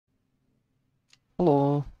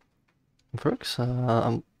folks.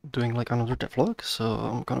 I'm doing like another devlog, so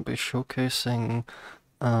I'm gonna be showcasing.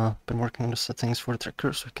 Been working on the settings for the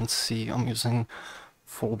tracker, so you can see I'm using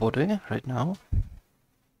full body right now.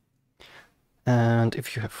 And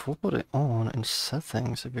if you have full body on in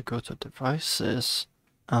settings, if you go to devices,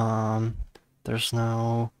 there's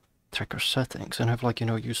now tracker settings, and I have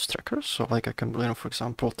use trackers. So like I can, for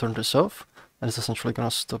example, turn this off. And it's essentially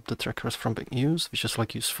gonna stop the trackers from being used, which is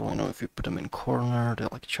like useful, if you put them in corner, they're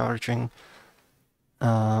like charging.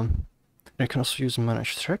 You can also use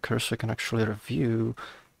manage trackers, so you can actually review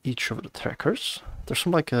each of the trackers. There's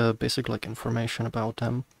some basic information about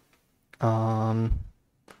them. And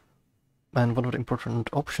one of the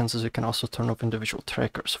important options is you can also turn off individual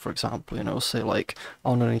trackers. For example, say like I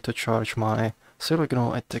only need to charge my, say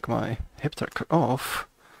I take my hip tracker off.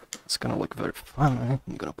 It's gonna look very funny.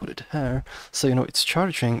 I'm gonna put it here. So it's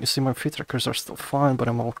charging. You see my feet trackers are still fine, but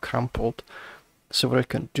I'm all crumpled. So what I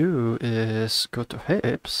can do is go to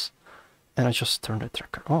hips, and I just turn the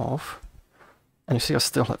tracker off. And you see I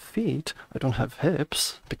still have feet. I don't have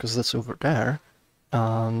hips because that's over there.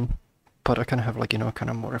 But I can have kind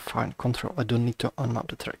of more refined control. I don't need to unmount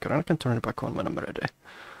the tracker, and I can turn it back on when I'm ready.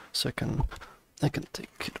 So I can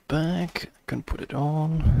take it back. I can put it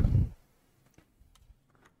on.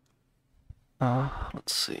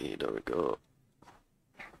 Let's see, there we go.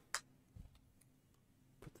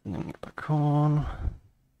 Put the name back on.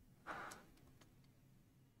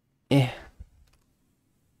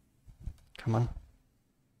 Come on.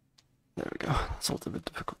 There we go. It's a little bit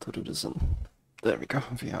difficult to do this in. There we go,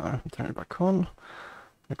 VR. Turn it back on.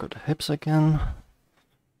 I go to hips again.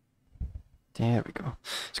 There we go.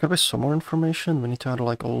 It's gonna be some more information. We need to add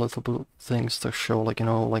all little bit things to show what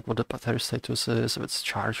the battery status is, if it's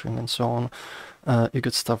charging and so on. You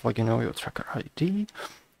get stuff your tracker ID.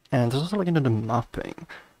 And there's also the mapping.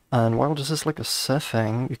 And while this is a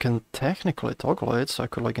setting, you can technically toggle it. So I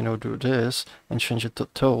could do this and change it to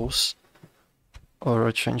toes. Or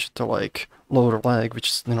I change it to lower leg, which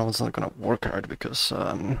is, it's not gonna work out because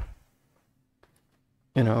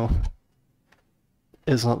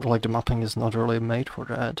it's not the mapping is not really made for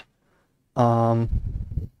that. And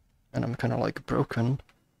I'm kind of broken.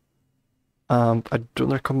 I don't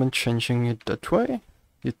recommend changing it that way.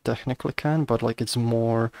 You technically can, but it's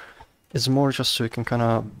more just so you can kind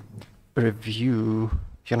of review,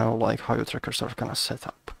 how your trackers are kind of set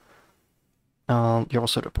up. You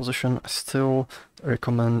also the position. I still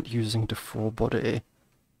recommend using the full body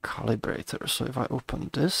calibrator. So if I open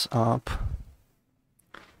this up,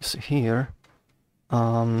 you see here,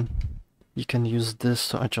 you can use this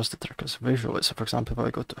to adjust the trackers visually. So for example, if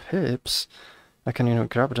I go to hips, I can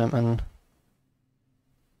grab them and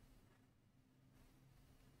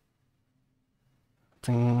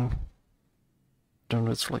don't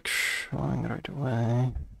know, it's showing right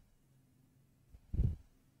away.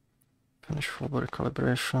 Finish full body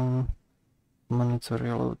calibration. I need to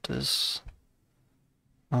reload this.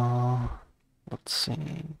 Let's see.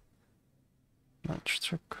 Match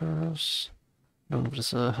trackers. Don't know if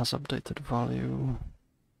this has updated value.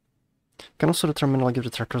 You can also determine if the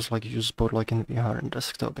trackers use both in VR and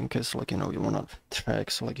desktop in case you wanna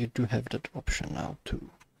track, so you do have that option now too.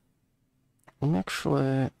 Let me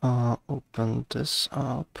actually open this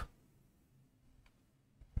up.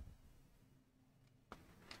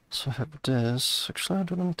 So I have this. Actually, I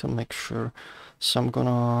don't need to make sure. So I'm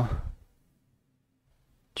gonna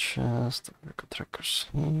just record trackers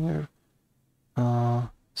here. So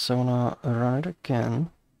I wanna run it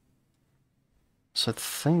again. So I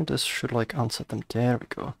think this should unset them. There we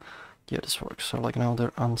go. Yeah, this works. So now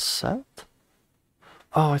they're unset.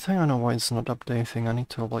 Oh, I think I know why it's not updating. I need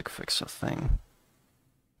to fix a thing.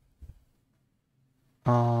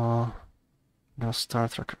 I'm gonna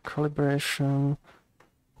start tracker calibration.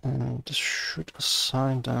 And this should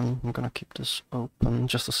assign them. I'm gonna keep this open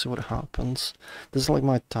just to see what happens. This is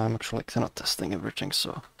my time actually kind of testing everything,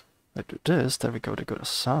 so I do this. There we go, they got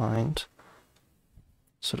assigned.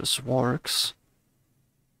 So this works.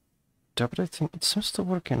 The updating, it seems to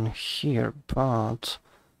work in here, but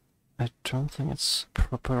I don't think it's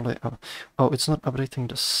properly up. Oh, it's not updating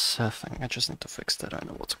the setting. I just need to fix that. I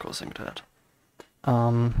know what's causing that.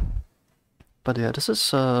 But yeah, this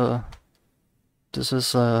is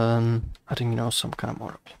adding, some kind of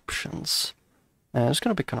more options. And it's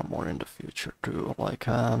gonna be kind of more in the future too. You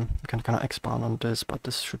can kind of expand on this, but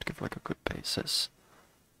this should give a good basis.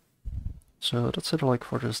 So that's it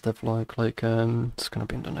for this devlog. It's gonna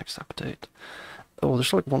be in the next update. Oh,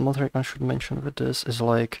 there's one more thing I should mention with this is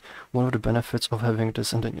one of the benefits of having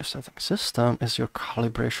this in the new setting system is your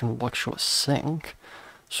calibration will actually sync.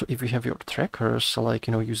 So if you have your trackers, like,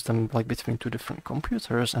 you know, use them like between two different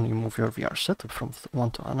computers and you move your VR setup from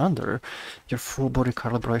one to another, your full body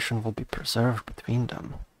calibration will be preserved between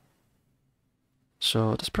them.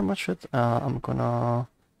 So that's pretty much it. I'm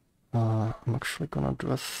actually gonna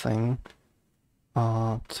do a thing.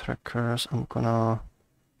 Trackers, I'm gonna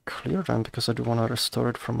clear them because I do want to restore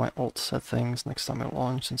it from my old settings next time I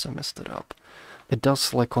launch, since I messed it up. It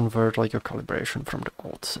does like convert like your calibration from the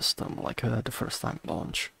old system, like the first time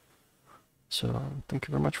launch. So thank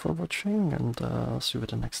you very much for watching, and see you in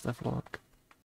the next devlog.